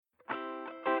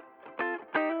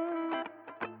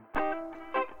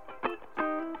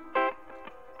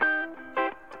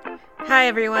Hi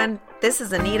everyone, this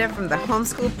is Anita from the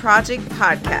Homeschool Project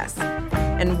Podcast,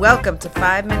 and welcome to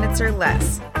 5 Minutes or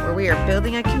Less, where we are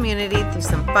building a community through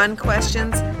some fun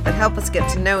questions that help us get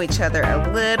to know each other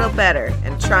a little better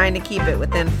and trying to keep it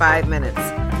within 5 minutes.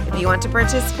 If you want to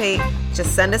participate,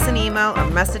 just send us an email or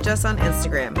message us on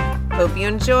Instagram. Hope you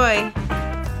enjoy!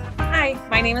 Hi,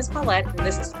 my name is Paulette, and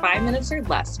this is 5 Minutes or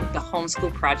Less with the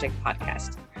Homeschool Project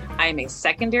Podcast. I am a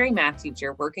secondary math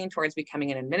teacher working towards becoming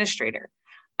an administrator.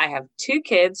 I have 2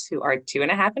 kids who are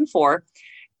 2.5 and 4,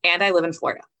 and I live in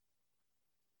Florida.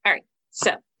 All right,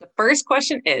 so the first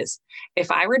question is, if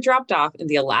I were dropped off in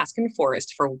the Alaskan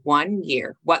forest for 1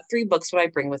 year, what 3 books would I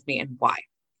bring with me and why?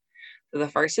 So the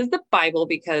first is the Bible,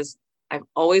 because I've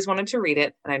always wanted to read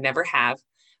it, and I never have.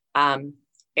 And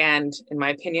in my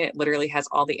opinion, it literally has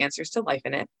all the answers to life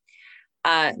in it.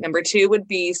 Number 2 would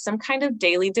be some kind of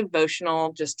daily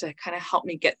devotional, just to kind of help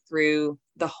me get through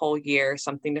the whole year,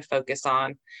 something to focus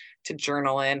on, to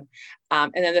journal in.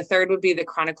 And then the third would be the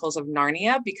Chronicles of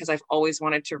Narnia, because I've always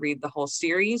wanted to read the whole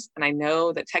series. And I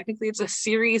know that technically it's a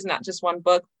series, not just one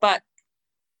book, but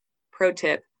pro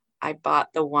tip, I bought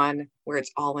the one where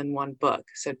it's all in one book.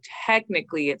 So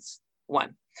technically it's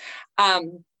one.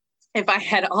 If I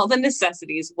had all the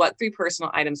necessities, what 3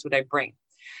 personal items would I bring?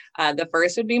 The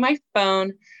first would be my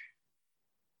phone,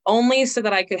 only so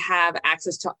that I could have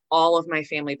access to all of my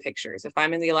family pictures. If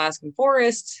I'm in the Alaskan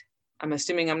forest, I'm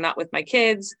assuming I'm not with my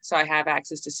kids, so I have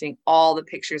access to seeing all the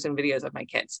pictures and videos of my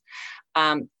kids.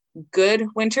 Good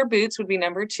winter boots would be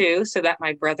number 2, so that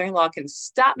my brother-in-law can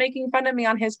stop making fun of me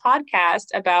on his podcast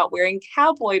about wearing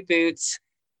cowboy boots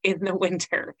in the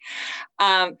winter.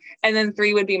 And then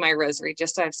 3 would be my rosary,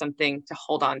 just to have something to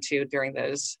hold on to during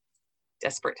those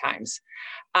desperate times.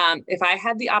 If I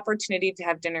had the opportunity to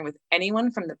have dinner with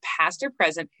anyone from the past or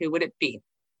present, who would it be?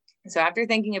 So after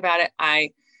thinking about it, I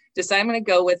decided I'm going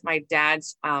to go with my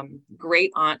dad's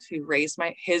great aunt who raised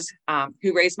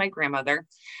my grandmother.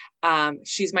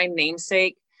 She's my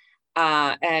namesake,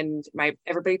 and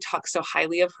everybody talks so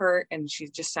highly of her, and she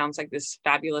just sounds like this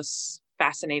fabulous,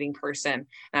 fascinating person,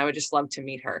 and I would just love to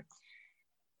meet her.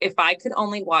 If I could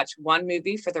only watch one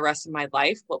movie for the rest of my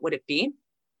life, what would it be?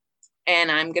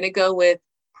 And I'm going to go with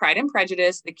Pride and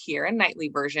Prejudice, the Keira Knightley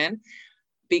version,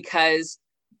 because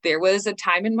there was a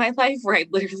time in my life where I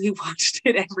literally watched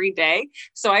it every day.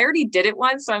 So I already did it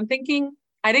once. So I'm thinking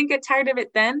I didn't get tired of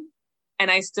it then, and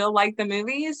I still like the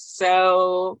movies.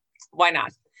 So why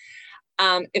not?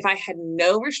 If I had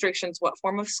no restrictions, what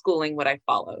form of schooling would I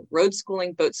follow? Road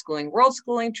schooling, boat schooling, world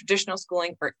schooling, traditional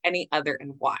schooling, or any other,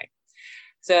 and why?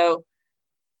 So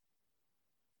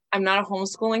I'm not a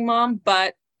homeschooling mom,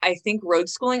 but I think road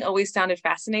schooling always sounded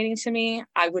fascinating to me.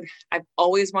 I've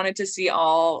always wanted to see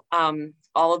all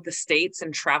of the states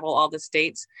and travel all the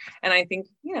states. And I think,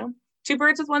 2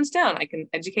 birds with 1 stone. I can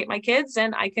educate my kids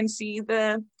and I can see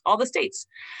all the states.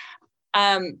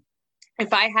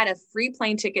 If I had a free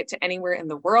plane ticket to anywhere in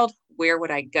the world, where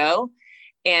would I go?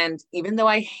 And even though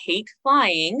I hate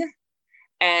flying,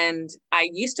 and I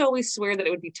used to always swear that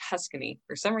it would be Tuscany.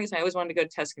 For some reason, I always wanted to go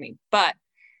to Tuscany. But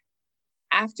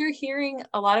after hearing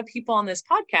a lot of people on this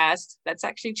podcast, that's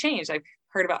actually changed. I've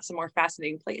heard about some more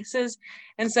fascinating places.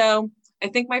 And so I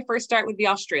think my first start would be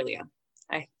Australia.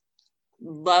 I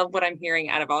love what I'm hearing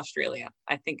out of Australia.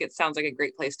 I think it sounds like a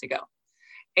great place to go.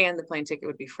 And the plane ticket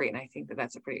would be free. And I think that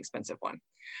that's a pretty expensive one.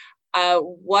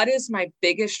 What is my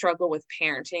biggest struggle with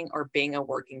parenting or being a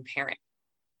working parent?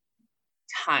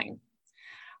 Time.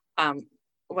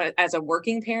 As a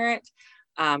working parent,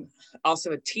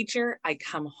 also a teacher, I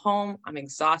come home, I'm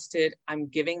exhausted. I'm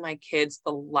giving my kids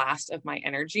the last of my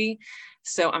energy.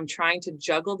 So I'm trying to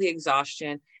juggle the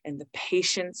exhaustion and the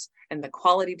patience and the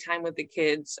quality time with the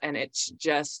kids. And it's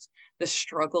just, the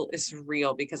struggle is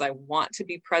real because I want to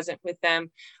be present with them,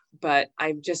 but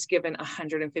I've just given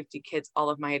 150 kids all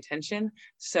of my attention.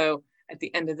 So at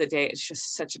the end of the day, it's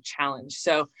just such a challenge.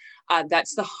 So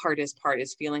that's the hardest part,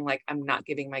 is feeling like I'm not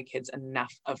giving my kids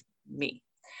enough of me.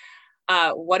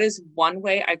 What is one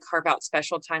way I carve out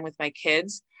special time with my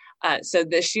kids? So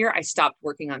this year I stopped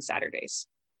working on Saturdays.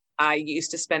 I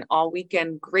used to spend all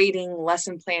weekend grading,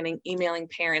 lesson planning, emailing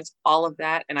parents, all of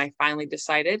that. And I finally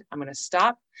decided I'm going to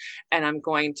stop, and I'm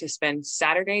going to spend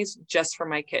Saturdays just for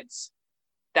my kids.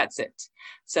 That's it.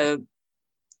 So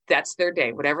that's their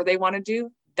day. Whatever they want to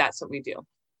do, that's what we do.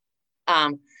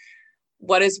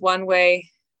 What is one way?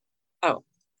 Oh,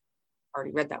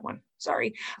 already read that one.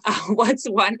 Sorry. What's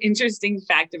one interesting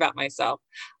fact about myself?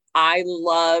 I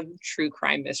love true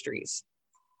crime mysteries.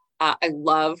 I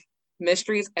love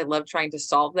mysteries. I love trying to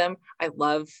solve them. I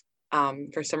love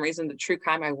For some reason, the true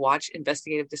crime, I watch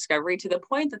investigative discovery to the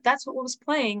point that that's what was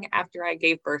playing after I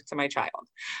gave birth to my child.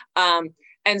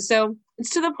 And so it's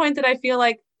to the point that I feel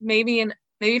like maybe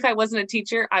if I wasn't a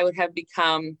teacher, I would have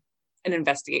become an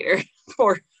investigator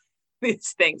for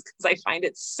these things because I find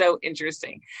it so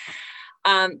interesting.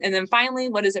 And then finally,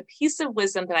 what is a piece of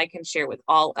wisdom that I can share with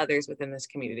all others within this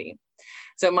community?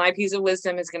 So my piece of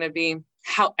wisdom is going to be,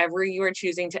 however you are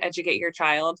choosing to educate your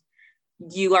child,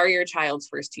 you are your child's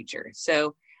first teacher.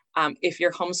 So if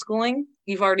you're homeschooling,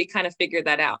 you've already kind of figured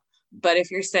that out. But if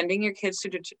you're sending your kids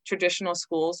to traditional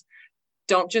schools,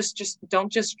 don't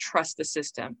just trust the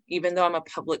system. Even though I'm a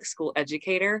public school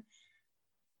educator,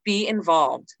 be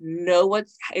involved. Know what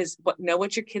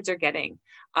your kids are getting,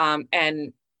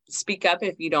 and speak up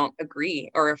if you don't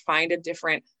agree, or find a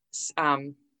different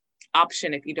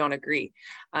option if you don't agree,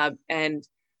 and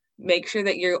make sure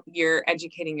that you're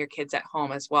educating your kids at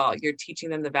home as well. You're teaching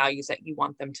them the values that you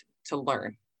want them to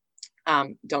learn.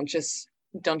 Don't just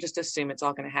assume it's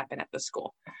all going to happen at the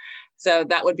school. So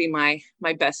that would be my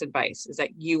best advice, is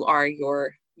that you are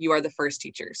the first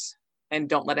teachers, and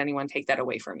don't let anyone take that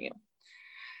away from you.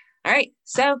 All right,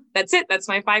 so that's it. That's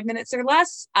my 5 minutes or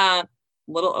less.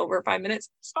 Little over 5 minutes,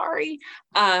 sorry.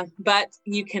 But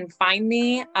you can find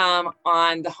me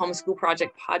on the Homeschool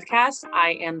Project podcast.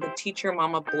 I am the Teacher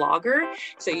Mama blogger,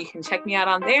 so you can check me out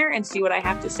on there and see what I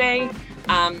have to say.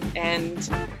 And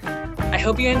I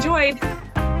hope you enjoyed.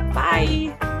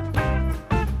 Bye.